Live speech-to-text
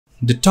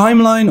The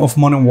timeline of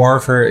Modern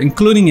Warfare,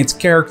 including its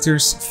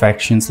characters,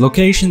 factions,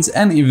 locations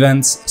and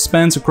events,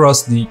 spans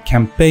across the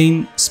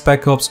campaign,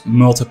 Spec Ops,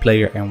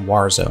 multiplayer and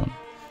Warzone.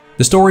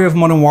 The story of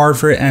Modern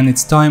Warfare and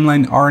its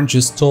timeline aren't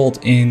just told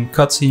in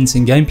cutscenes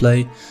and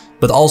gameplay,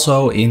 but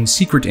also in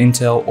secret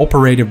intel,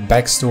 operator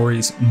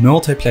backstories,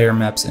 multiplayer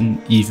maps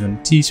and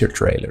even teaser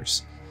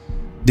trailers.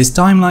 This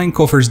timeline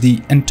covers the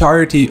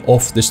entirety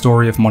of the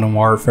story of Modern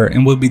Warfare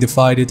and will be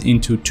divided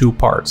into two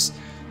parts.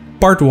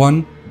 Part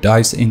 1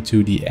 dives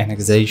into the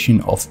annexation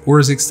of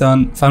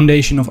Urzikstan,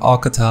 foundation of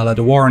Al-Qatala,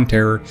 the war on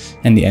terror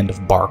and the end of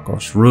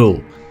Barkov's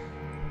rule.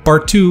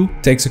 Part 2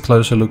 takes a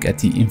closer look at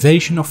the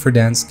invasion of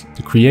Verdansk,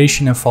 the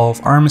creation and fall of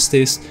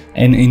Armistice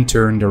and in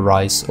turn the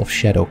rise of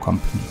Shadow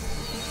Company.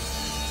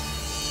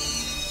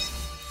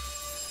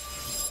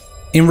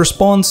 In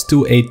response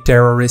to a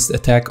terrorist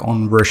attack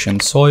on Russian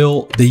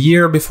soil, the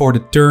year before the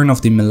turn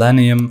of the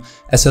millennium,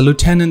 as a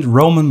lieutenant,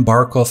 Roman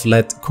Barkov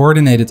led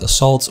coordinated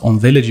assaults on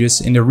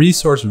villages in the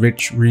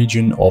resource-rich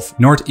region of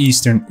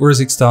northeastern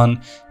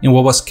Urzikstan in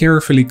what was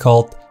carefully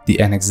called the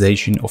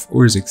Annexation of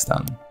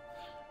Urzikstan.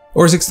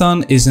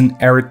 Urzikstan is an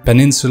arid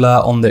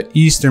peninsula on the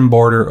eastern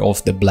border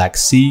of the Black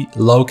Sea,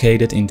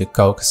 located in the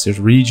Caucasus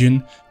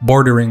region,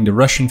 bordering the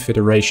Russian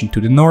Federation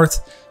to the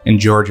north and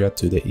Georgia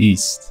to the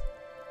east.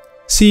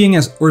 Seeing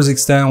as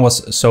Urzikstan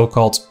was a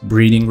so-called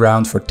breeding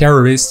ground for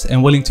terrorists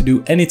and willing to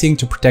do anything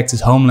to protect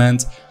his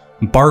homeland,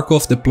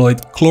 Barkov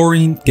deployed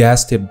chlorine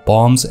gas-tipped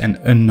bombs and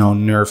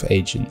unknown nerve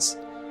agents.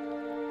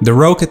 The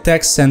rogue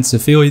attacks sent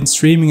civilians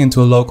streaming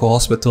into local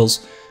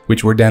hospitals,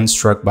 which were then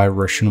struck by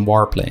Russian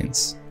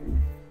warplanes.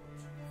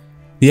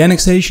 The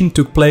annexation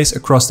took place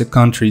across the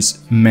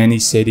country's many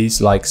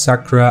cities like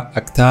Sakra,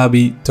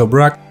 Aktabi,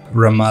 Tobrak,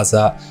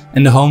 Ramaza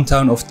and the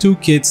hometown of two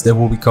kids that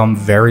will become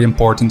very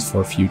important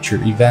for future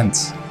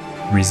events,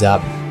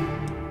 Rizabi.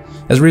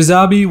 As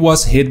Rizabi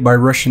was hit by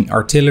Russian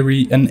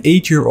artillery, an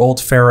 8-year-old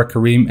Farah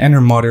Karim and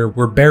her mother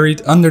were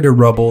buried under the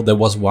rubble that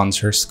was once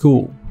her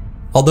school.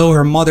 Although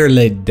her mother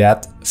lay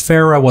dead,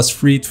 Farah was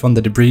freed from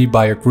the debris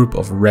by a group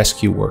of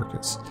rescue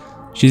workers.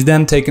 She's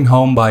then taken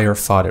home by her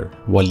father,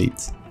 Walid.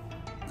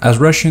 As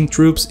Russian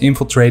troops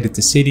infiltrated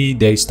the city,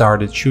 they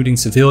started shooting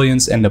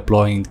civilians and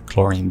deploying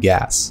chlorine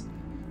gas.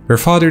 Her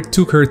father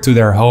took her to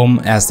their home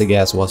as the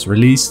gas was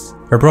released.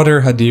 Her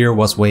brother Hadir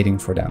was waiting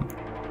for them.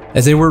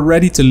 As they were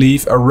ready to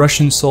leave, a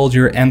Russian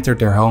soldier entered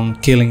their home,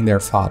 killing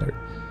their father.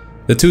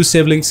 The two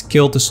siblings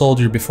killed the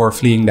soldier before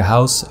fleeing the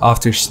house.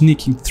 After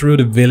sneaking through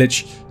the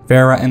village,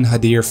 Farah and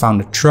Hadir found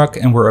a truck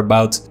and were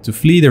about to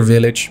flee their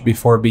village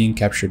before being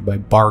captured by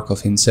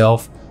Barkov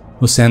himself,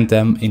 who sent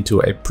them into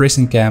a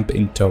prison camp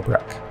in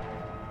Tobrak.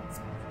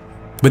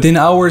 Within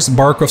hours,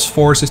 Barkov's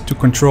forces took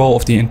control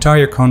of the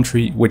entire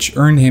country, which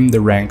earned him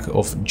the rank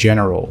of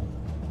general.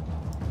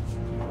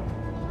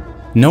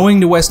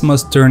 Knowing the West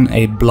must turn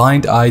a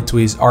blind eye to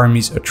his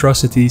army's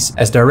atrocities,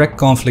 as direct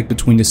conflict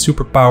between the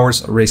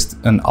superpowers risked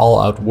an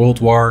all-out world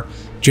war,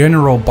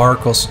 General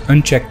Barkov's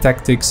unchecked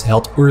tactics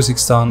held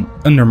Urzikstan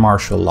under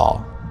martial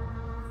law.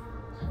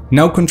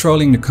 Now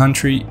controlling the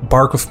country,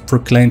 Barkov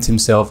proclaimed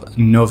himself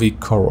Novi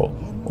Korol,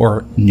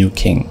 or New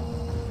King.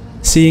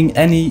 Seeing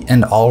any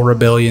and all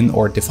rebellion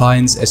or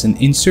defiance as an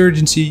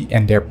insurgency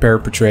and their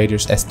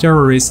perpetrators as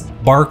terrorists,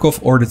 Barkov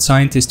ordered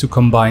scientists to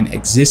combine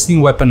existing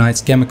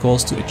weaponized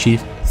chemicals to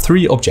achieve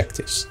 3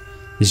 objectives: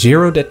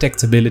 zero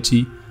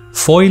detectability,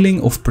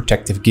 foiling of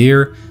protective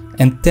gear,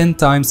 and 10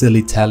 times the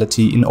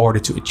lethality in order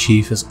to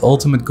achieve his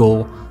ultimate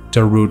goal,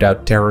 to root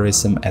out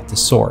terrorism at the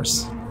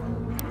source.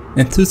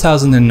 In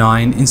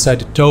 2009, inside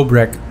the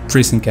Tobrak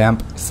prison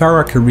camp,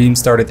 Farah Karim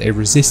started a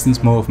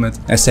resistance movement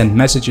and sent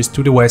messages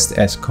to the West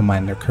as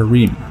Commander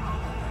Karim.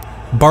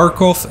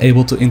 Barkov,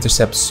 able to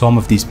intercept some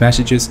of these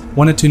messages,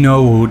 wanted to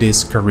know who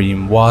this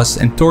Karim was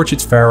and tortured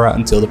Farah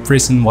until the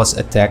prison was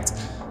attacked,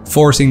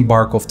 forcing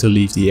Barkov to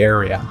leave the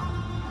area.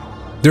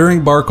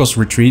 During Barkov's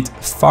retreat,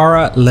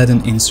 Farah led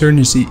an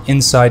insurgency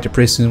inside the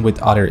prison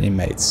with other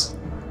inmates.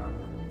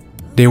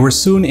 They were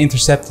soon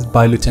intercepted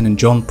by Lieutenant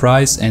John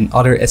Price and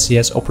other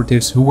SAS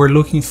operatives who were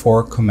looking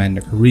for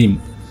Commander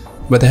Karim.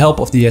 With the help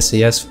of the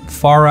SAS,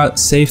 Farah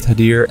saved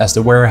Hadir as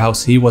the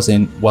warehouse he was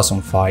in was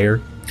on fire,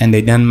 and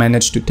they then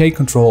managed to take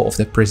control of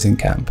the prison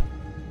camp.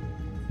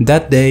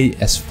 That day,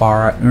 as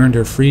Farah earned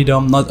her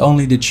freedom, not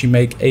only did she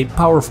make a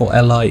powerful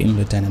ally in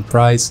Lieutenant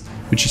Price,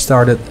 but she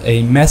started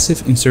a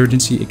massive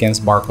insurgency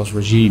against Barkov's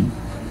regime,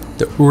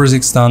 the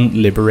Urzikstan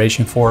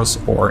Liberation Force,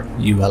 or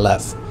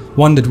ULF.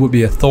 One that would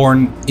be a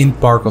thorn in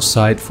Barkov's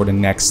side for the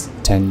next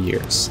 10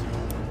 years.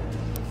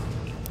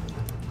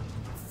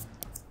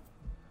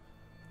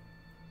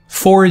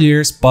 4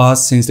 years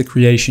passed since the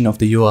creation of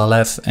the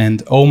ULF,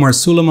 and Omar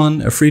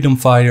Suleiman, a freedom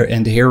fighter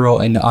and hero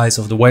in the eyes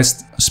of the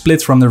West,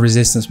 split from the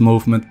resistance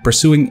movement,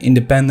 pursuing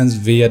independence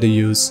via the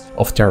use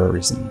of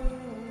terrorism.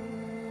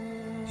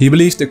 He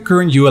believed the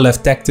current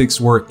ULF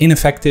tactics were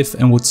ineffective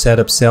and would set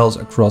up cells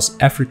across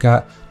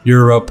Africa,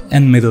 Europe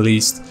and Middle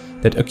East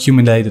that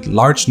accumulated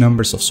large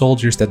numbers of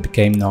soldiers that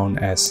became known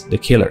as the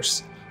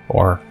Killers,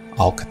 or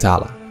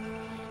Al-Qatala.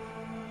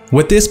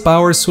 With this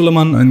power,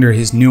 Suleiman, under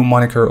his new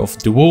moniker of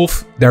the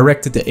Wolf,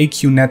 directed the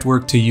AQ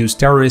network to use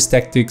terrorist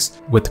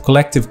tactics with the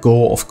collective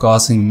goal of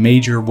causing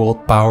major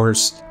world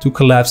powers to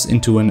collapse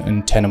into an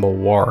untenable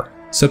war,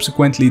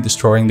 subsequently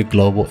destroying the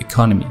global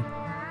economy.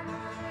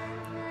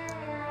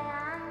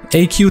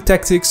 AQ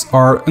tactics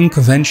are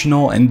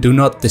unconventional and do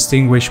not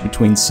distinguish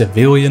between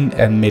civilian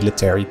and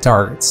military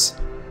targets.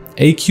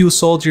 AQ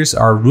soldiers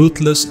are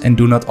ruthless and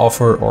do not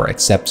offer or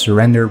accept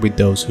surrender with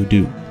those who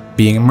do.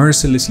 Being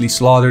mercilessly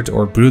slaughtered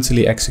or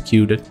brutally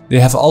executed, they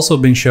have also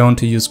been shown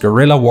to use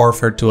guerrilla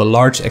warfare to a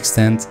large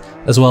extent,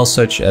 as well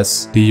such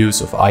as the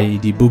use of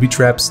IED booby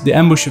traps, the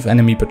ambush of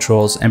enemy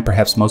patrols, and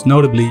perhaps most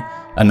notably,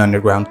 an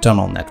underground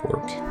tunnel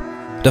network.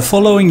 The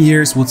following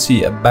years would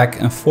see a back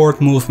and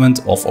forth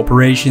movement of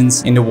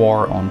operations in the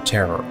war on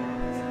terror.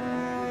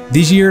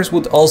 These years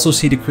would also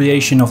see the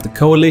creation of the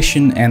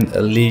Coalition and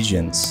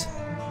Allegiance.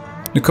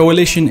 The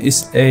Coalition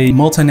is a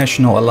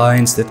multinational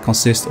alliance that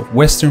consists of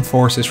Western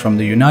forces from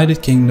the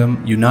United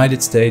Kingdom,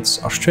 United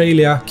States,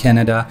 Australia,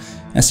 Canada,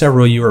 and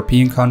several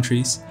European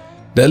countries.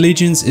 The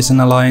Allegiance is an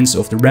alliance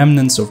of the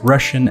remnants of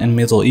Russian and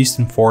Middle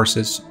Eastern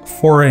forces,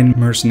 foreign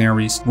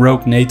mercenaries,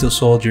 rogue NATO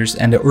soldiers,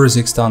 and the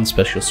Urzikstan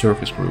Special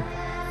Service Group.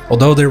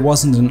 Although there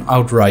wasn't an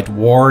outright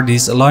war,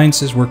 these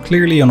alliances were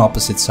clearly on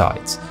opposite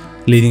sides,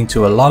 leading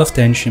to a lot of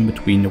tension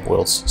between the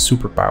world's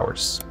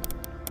superpowers.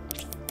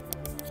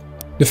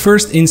 The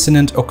first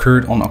incident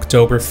occurred on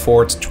October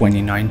 4,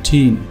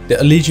 2019. The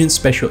Allegiance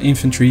Special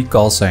Infantry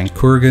callsign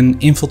Kurgan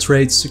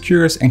infiltrates,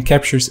 secures and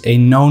captures a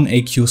known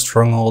AQ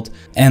stronghold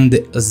and the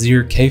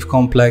Azir cave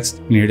complex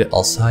near the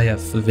Al-Asad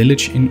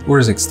village in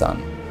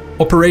Urzikstan.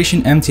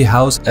 Operation Empty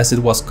House, as it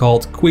was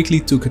called, quickly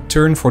took a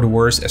turn for the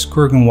worse as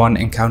Kurgan 1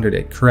 encountered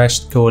a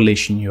crashed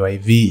Coalition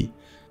UAV.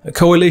 A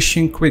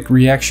Coalition Quick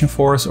Reaction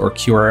Force, or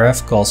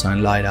QRF,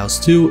 callsign Lighthouse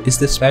 2, is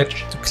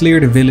dispatched to clear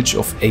the village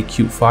of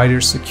AQ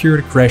fighters, secure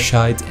the crash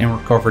site and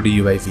recover the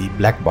UAV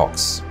black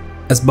box.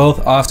 As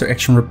both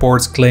after-action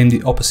reports claim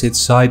the opposite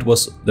side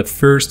was the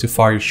first to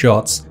fire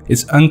shots,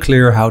 it's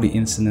unclear how the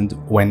incident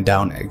went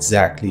down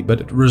exactly,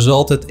 but it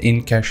resulted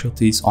in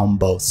casualties on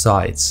both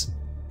sides.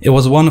 It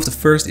was one of the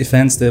first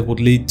events that would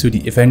lead to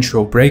the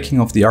eventual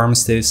breaking of the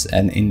armistice,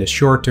 and in the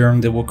short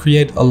term that will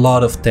create a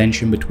lot of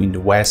tension between the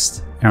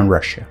West and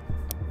Russia.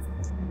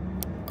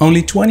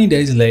 Only 20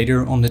 days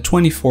later, on the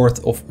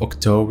 24th of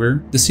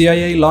October, the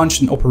CIA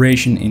launched an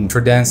operation in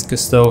Verdansk,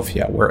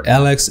 Stovia, where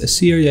Alex, a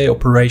CIA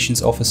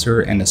operations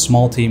officer, and a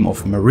small team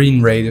of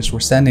marine raiders were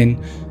sent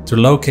in to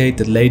locate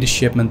the latest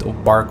shipment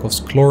of Barkov's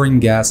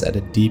chlorine gas at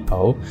a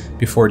depot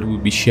before it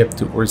would be shipped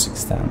to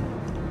Urzikstan.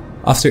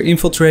 After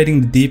infiltrating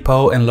the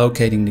depot and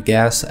locating the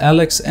gas,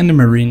 Alex and the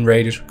marine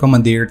raiders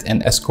commandeered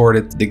and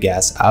escorted the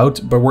gas out,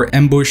 but were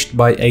ambushed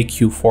by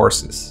AQ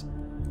forces.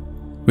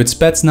 With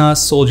Spetsnaz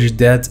soldiers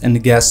dead and the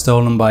gas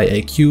stolen by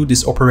AQ,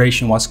 this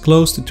operation was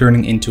close to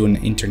turning into an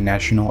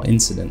international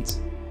incident.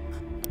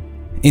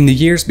 In the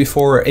years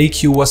before,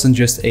 AQ wasn't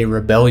just a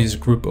rebellious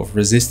group of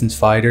resistance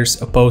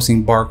fighters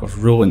opposing Barkov's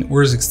rule in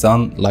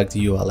Urzikstan like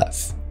the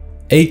ULF.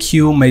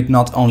 AQ made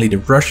not only the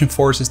Russian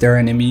forces their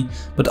enemy,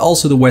 but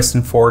also the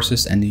Western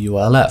forces and the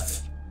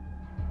ULF.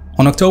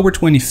 On October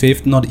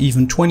 25th, not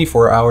even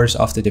 24 hours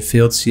after the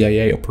failed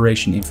CIA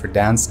operation in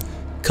Verdansk,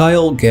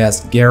 Kyle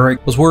Gast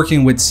Garrick was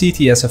working with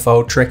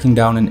CTSFO tracking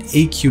down an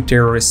AQ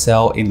terrorist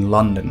cell in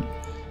London.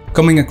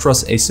 Coming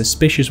across a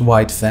suspicious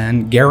white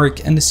van,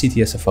 Garrick and the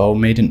CTSFO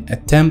made an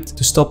attempt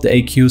to stop the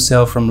AQ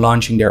cell from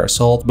launching their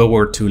assault, but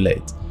were too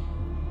late.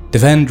 The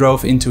van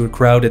drove into a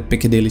crowded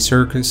Piccadilly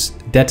circus,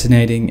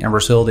 detonating and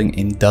resulting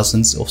in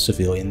dozens of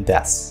civilian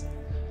deaths.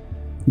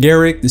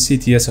 Garrick, the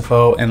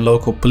CTSFO and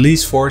local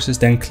police forces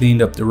then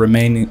cleaned up the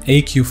remaining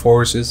AQ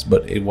forces,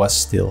 but it was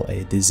still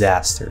a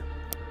disaster.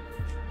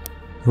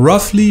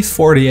 Roughly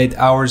 48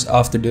 hours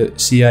after the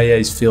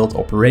CIA's failed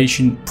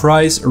operation,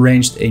 Price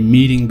arranged a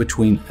meeting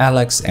between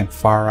Alex and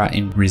Farah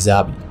in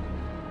Rizabi.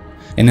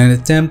 In an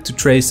attempt to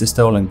trace the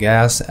stolen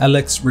gas,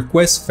 Alex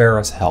requests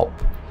Farah's help.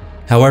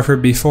 However,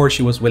 before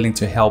she was willing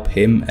to help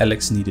him,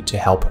 Alex needed to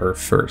help her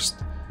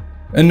first.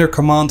 Under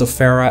command of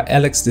Farah,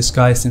 Alex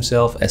disguised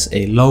himself as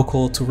a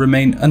local to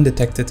remain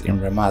undetected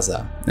in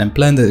Ramazah and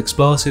planted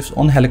explosives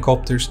on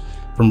helicopters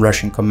from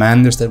Russian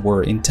commanders that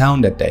were in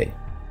town that day.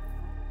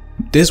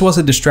 This was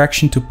a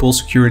distraction to pull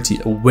security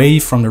away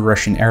from the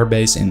Russian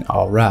airbase in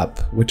Al-Rab.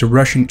 With the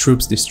Russian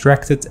troops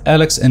distracted,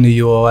 Alex and the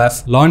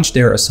UOF launched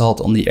their assault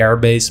on the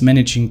airbase,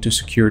 managing to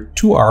secure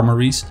 2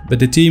 armories, but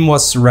the team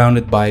was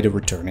surrounded by the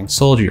returning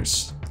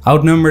soldiers.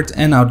 Outnumbered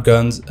and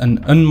outgunned,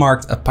 an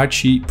unmarked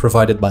Apache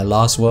provided by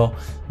Laswell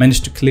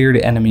managed to clear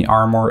the enemy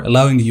armor,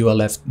 allowing the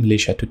ULF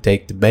militia to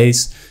take the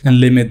base and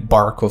limit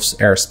Barkov's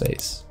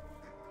airspace.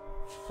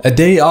 A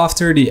day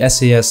after, the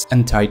SAS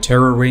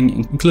anti-terror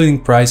wing, including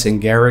Price and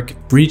Garrick,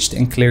 breached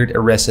and cleared a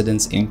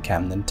residence in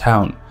Camden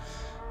Town.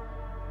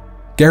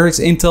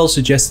 Garrick's intel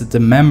suggested the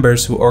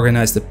members who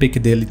organized the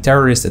Piccadilly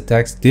terrorist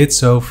attacks did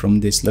so from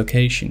this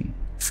location.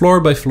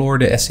 Floor by floor,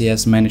 the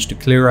SAS managed to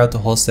clear out the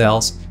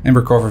hostiles and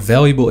recover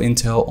valuable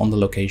intel on the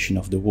location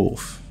of the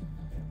Wolf.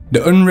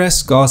 The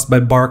unrest caused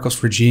by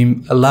Barkov's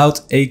regime allowed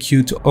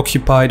AQ to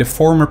occupy the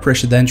former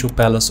presidential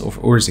palace of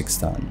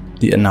Urzikstan,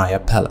 the Anaya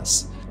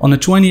Palace. On the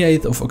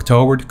 28th of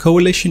October, the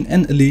Coalition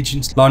and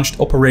Allegiance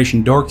launched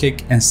Operation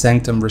Doorkick and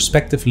Sanctum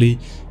respectively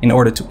in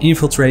order to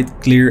infiltrate,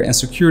 clear and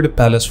secure the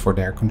palace for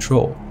their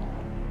control.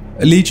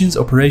 Allegiance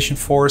Operation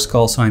Force,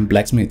 callsign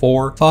Blacksmith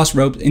 4,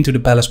 fast-roped into the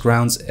palace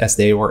grounds as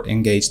they were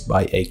engaged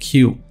by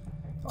AQ.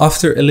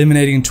 After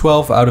eliminating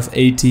 12 out of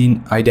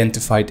 18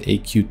 identified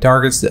AQ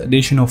targets, the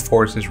additional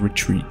forces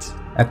retreat.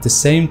 At the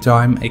same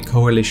time, a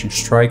coalition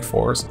strike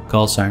force,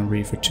 callsign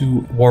Reaver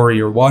 2,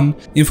 Warrior 1,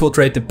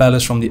 infiltrate the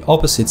palace from the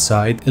opposite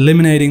side,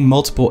 eliminating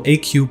multiple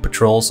AQ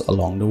patrols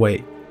along the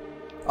way.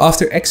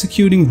 After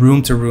executing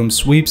room-to-room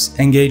sweeps,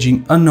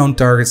 engaging unknown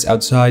targets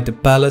outside the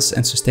palace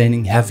and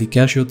sustaining heavy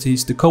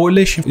casualties, the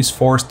coalition is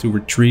forced to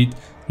retreat,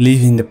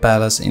 leaving the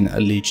palace in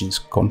Allegiance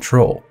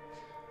control.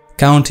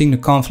 Counting the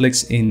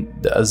conflicts in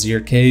the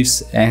Azir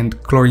Caves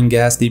and Chlorine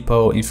Gas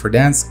Depot in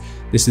Verdansk,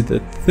 this is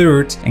the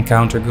third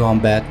encounter gone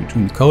bad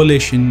between the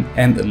Coalition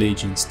and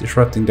Allegiance,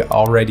 disrupting the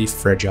already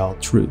fragile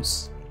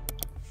truce.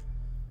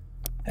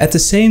 At the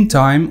same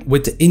time,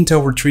 with the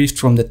intel retrieved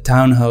from the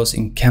townhouse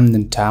in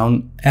Camden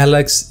Town,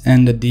 Alex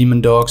and the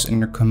Demon Dogs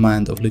under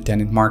command of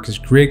Lieutenant Marcus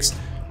Griggs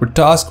were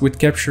tasked with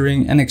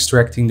capturing and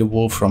extracting the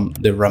wolf from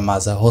the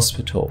Ramaza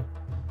hospital.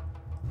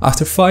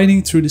 After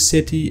fighting through the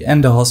city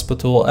and the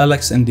hospital,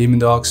 Alex and Demon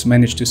Dogs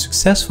managed to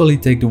successfully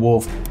take the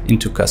wolf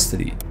into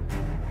custody.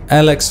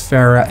 Alex,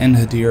 Farah and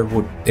Hadir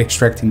would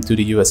extract him to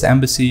the US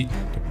Embassy,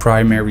 the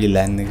primary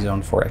landing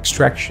zone for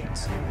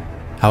extractions.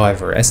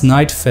 However, as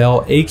night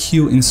fell,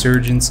 AQ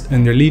insurgents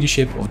under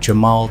leadership of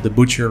Jamal the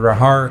Butcher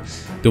Rahar,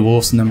 the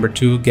Wolf's number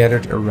 2,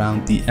 gathered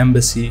around the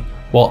embassy,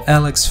 while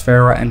Alex,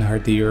 Farah and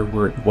Hadir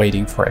were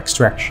waiting for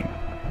extraction.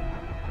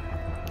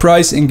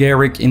 Price and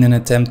Garrick, in an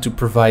attempt to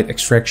provide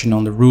extraction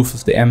on the roof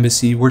of the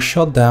embassy, were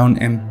shot down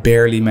and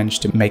barely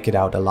managed to make it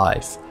out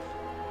alive.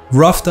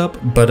 Roughed up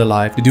but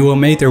alive, the duo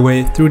made their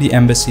way through the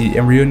embassy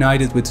and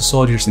reunited with the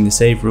soldiers in the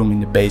safe room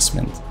in the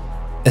basement.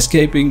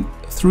 Escaping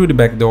through the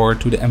back door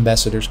to the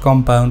ambassador's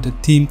compound, the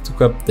team took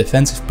up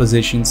defensive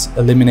positions,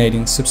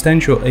 eliminating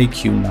substantial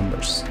AQ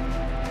numbers.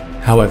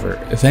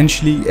 However,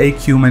 eventually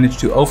AQ managed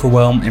to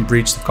overwhelm and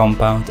breach the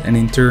compound and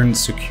in turn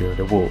secure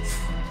the wolf.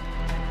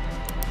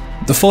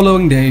 The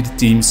following day, the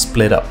teams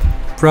split up.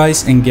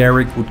 Price and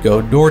Garrick would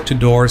go door to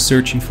door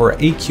searching for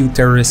AQ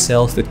terrorist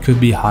cells that could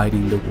be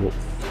hiding the wolf.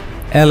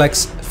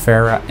 Alex,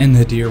 Farah and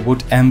Hadir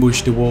would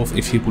ambush the wolf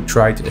if he would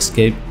try to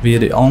escape via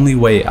the only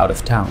way out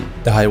of town,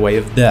 the Highway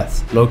of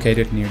Death,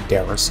 located near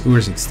Daras,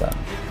 Urzikstan.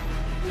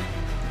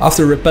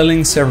 After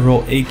repelling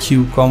several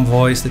AQ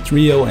convoys, the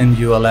trio and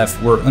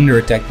ULF were under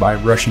attack by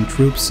Russian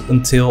troops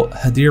until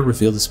Hadir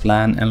revealed his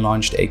plan and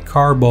launched a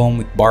car bomb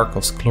with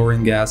Barkov's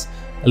chlorine gas,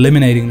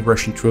 eliminating the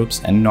Russian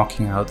troops and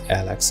knocking out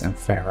Alex and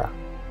Farah.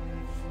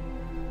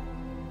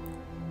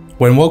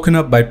 When woken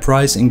up by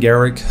Price and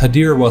Garrick,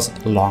 Hadir was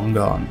long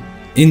gone.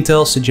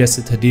 Intel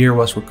suggested Hadir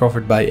was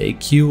recovered by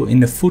AQ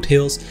in the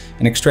foothills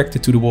and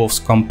extracted to the wolf's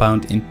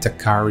compound in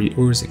Takari,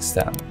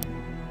 Urzikstan.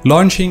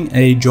 Launching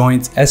a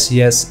joint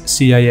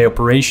SES-CIA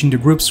operation, the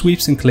group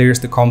sweeps and clears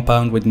the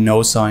compound with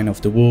no sign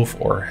of the wolf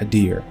or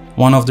Hadir.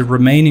 One of the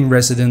remaining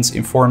residents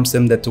informs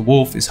them that the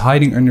wolf is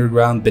hiding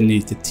underground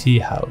beneath the tea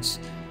house.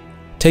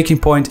 Taking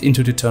point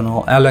into the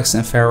tunnel, Alex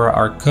and Farah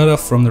are cut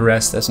off from the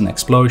rest as an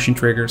explosion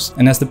triggers,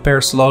 and as the pair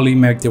slowly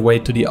make their way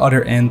to the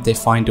other end, they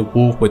find the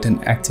wolf with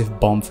an active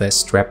bomb vest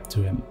strapped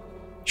to him.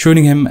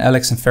 Shooting him,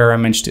 Alex and Farah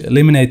manage to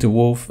eliminate the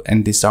wolf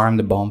and disarm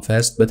the bomb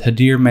vest, but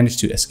Hadir managed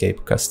to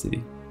escape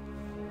custody.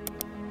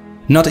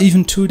 Not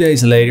even 2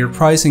 days later,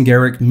 Price and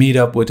Garrick meet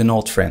up with an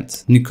old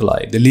friend,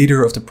 Nikolai, the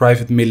leader of the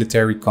private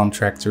military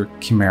contractor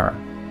Chimera.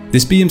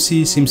 This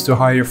PMC seems to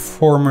hire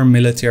former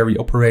military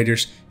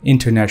operators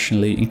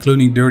internationally,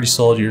 including dirty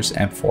soldiers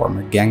and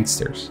former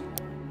gangsters.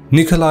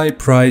 Nikolai,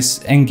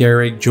 Price and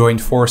Garrick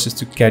joined forces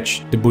to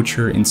catch the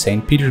Butcher in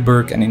St.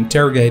 Petersburg and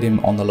interrogate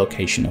him on the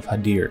location of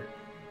Hadir.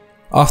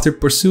 After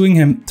pursuing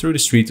him through the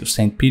streets of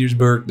St.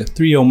 Petersburg, the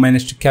trio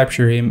managed to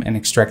capture him and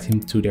extract him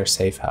to their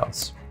safe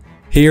house.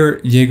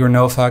 Here, Yegor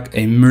Novak,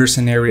 a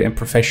mercenary and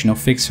professional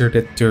fixer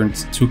that turned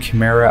to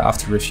Chimera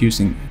after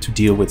refusing to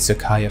deal with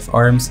Zakayev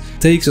arms,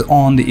 takes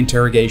on the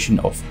interrogation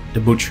of the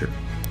Butcher.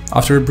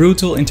 After a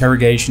brutal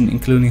interrogation,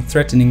 including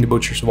threatening the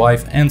Butcher's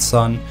wife and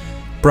son,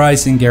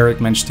 Price and Garrick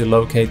managed to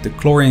locate the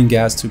chlorine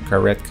gas to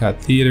Karetka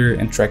Theater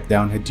and track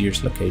down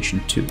Hadir's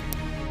location too.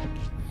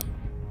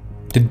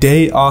 The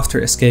day after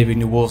escaping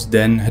the wolf's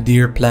den,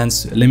 Hadir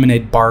plans to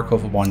eliminate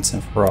Barkov once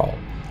and for all.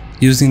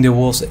 Using the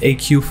wolf's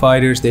AQ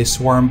fighters, they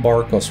swarm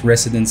Barkov's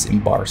residence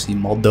in Barsi,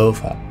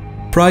 Moldova.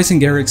 Price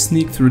and Garrick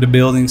sneak through the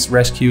buildings,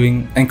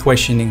 rescuing and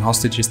questioning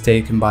hostages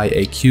taken by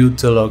AQ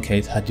to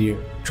locate Hadir.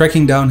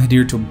 Tracking down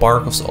Hadir to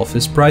Barkov's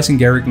office, Price and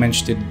Garrick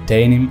managed to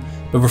detain him,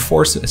 but were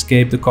forced to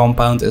escape the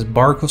compound as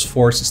Barkov's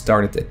forces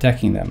started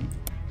attacking them.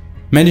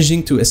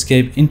 Managing to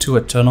escape into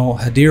a tunnel,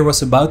 Hadir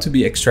was about to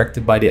be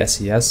extracted by the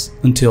SES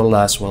until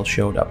Laswell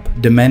showed up,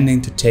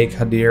 demanding to take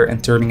Hadir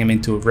and turning him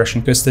into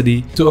Russian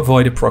custody to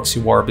avoid a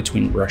proxy war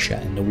between Russia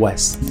and the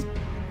West.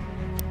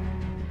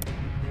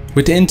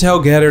 With the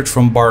intel gathered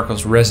from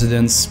Barkov's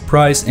residence,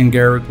 Price and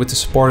Garrick, with the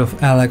support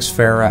of Alex,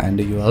 Farah and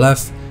the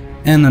ULF,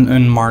 and an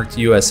unmarked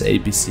US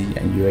APC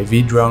and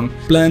UAV drone,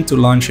 planned to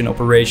launch an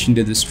operation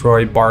to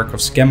destroy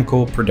Barkov's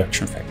chemical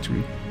production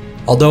factory.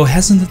 Although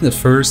hesitant at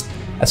first,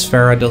 as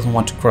Farah doesn't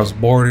want to cross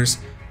borders,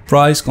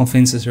 Price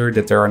convinces her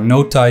that there are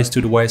no ties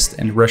to the West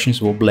and the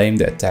Russians will blame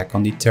the attack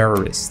on the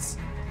terrorists.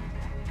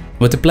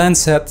 With the plan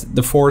set,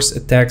 the force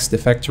attacks the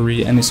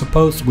factory and is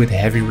opposed with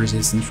heavy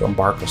resistance from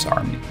Barkov's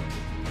army.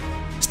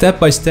 Step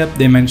by step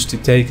they manage to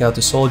take out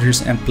the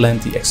soldiers and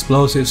plant the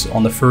explosives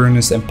on the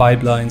furnace and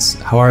pipelines.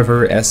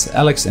 However, as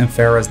Alex and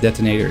Farah's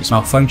detonator is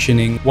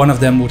malfunctioning, one of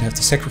them would have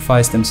to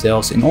sacrifice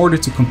themselves in order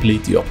to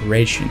complete the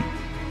operation.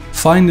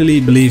 Finally,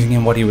 believing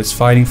in what he was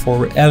fighting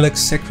for, Alex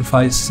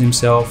sacrifices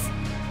himself,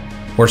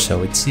 or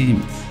so it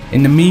seemed.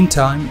 In the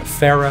meantime,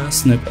 Farah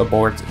snuck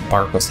aboard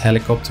Barkov's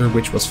helicopter,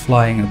 which was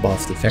flying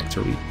above the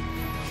factory.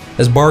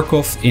 As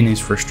Barkov, in his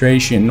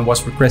frustration,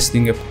 was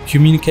requesting a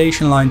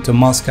communication line to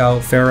Moscow,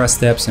 Farah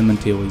stabs him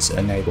until he's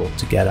unable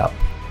to get up.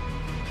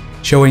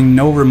 Showing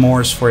no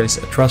remorse for his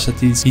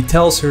atrocities, he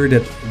tells her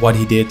that what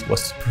he did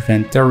was to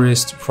prevent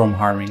terrorists from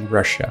harming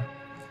Russia.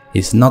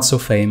 His not so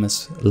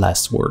famous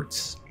last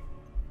words.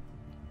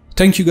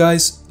 Thank you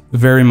guys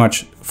very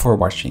much for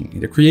watching.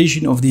 The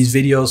creation of these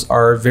videos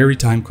are very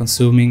time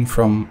consuming,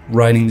 from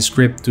writing the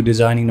script to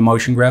designing the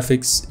motion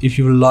graphics. If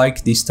you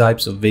like these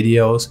types of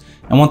videos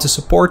and want to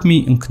support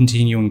me in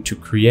continuing to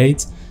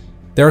create,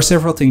 there are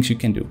several things you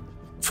can do.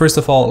 First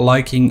of all,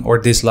 liking or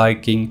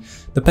disliking,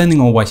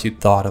 depending on what you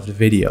thought of the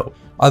video.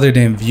 Other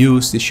than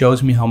views, this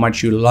shows me how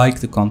much you like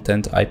the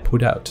content I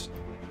put out.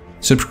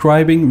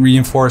 Subscribing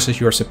reinforces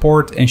your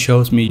support and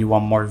shows me you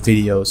want more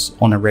videos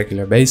on a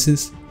regular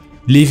basis.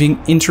 Leaving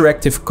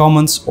interactive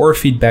comments or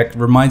feedback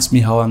reminds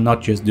me how I'm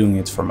not just doing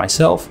it for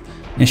myself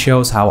and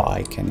shows how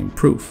I can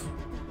improve.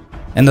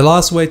 And the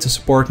last way to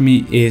support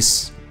me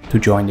is to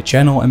join the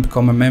channel and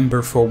become a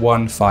member for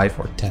 $1, $5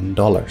 or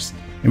 $10.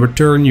 In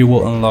return, you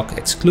will unlock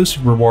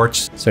exclusive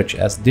rewards such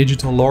as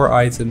digital lore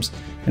items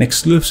and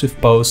exclusive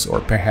posts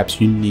or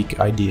perhaps unique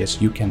ideas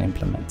you can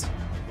implement.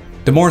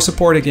 The more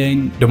support I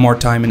gain, the more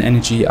time and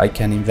energy I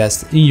can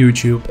invest in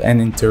YouTube,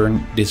 and in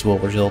turn this will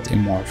result in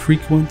more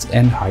frequent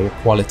and higher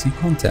quality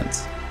content.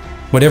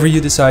 Whatever you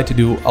decide to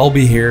do, I'll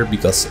be here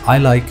because I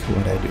like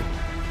what I do.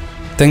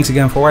 Thanks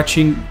again for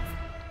watching.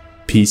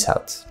 Peace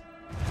out.